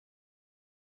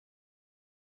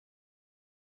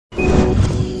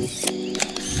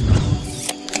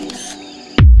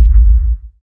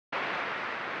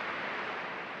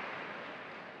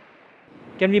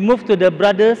Can we move to the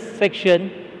brothers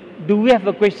section? Do we have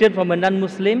a question from a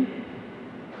non-Muslim?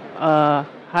 Hi,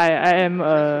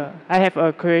 I have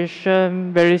a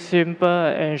question, very simple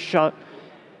and short.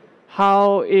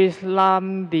 How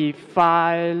Islam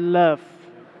define love,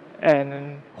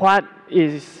 and what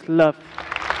is love?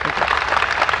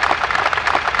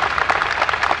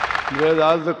 You have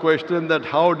asked the question that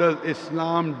how does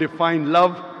Islam define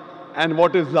love and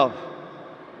what is love?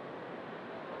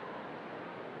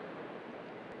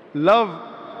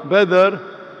 Love,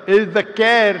 brother, is the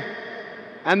care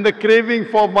and the craving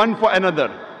for one for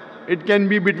another. It can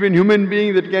be between human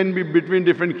beings, it can be between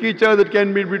different creatures, it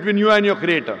can be between you and your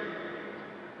Creator.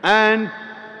 And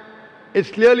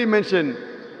it's clearly mentioned,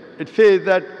 it says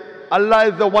that Allah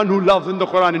is the one who loves in the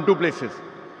Quran in two places.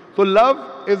 So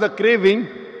love is a craving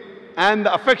and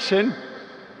the affection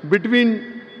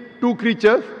between two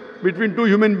creatures, between two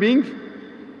human beings,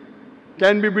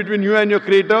 can be between you and your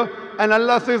Creator. And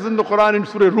Allah says in the Quran in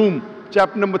Surah Rum,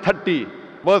 chapter number 30,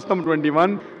 verse number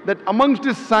 21, that amongst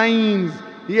His signs,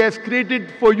 He has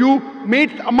created for you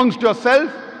mates amongst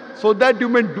yourself so that you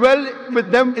may dwell with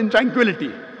them in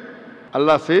tranquility.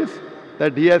 Allah says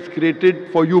that He has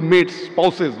created for you mates,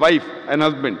 spouses, wife and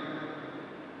husband,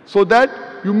 so that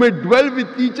you may dwell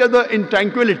with each other in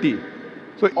tranquility.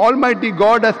 So Almighty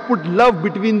God has put love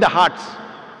between the hearts.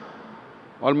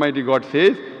 Almighty God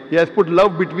says He has put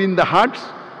love between the hearts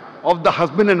of the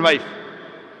husband and wife,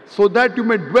 so that you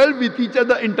may dwell with each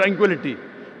other in tranquility.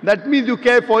 That means you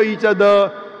care for each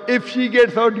other. If she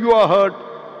gets hurt, you are hurt.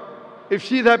 If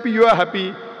she is happy, you are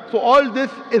happy. So all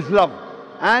this is love.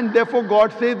 And therefore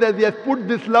God says that He has put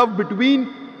this love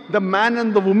between the man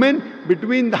and the woman,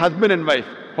 between the husband and wife.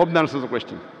 Hope that answers the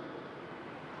question.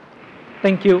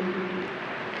 Thank you.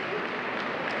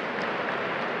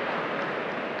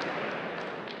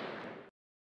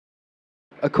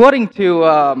 According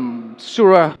to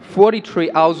Surah 43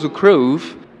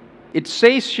 Al-Zukhruf, it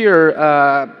says here,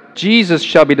 Jesus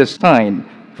shall be the sign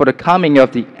for the coming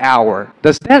of the hour.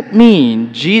 Does that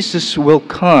mean Jesus will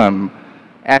come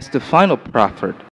as the final prophet?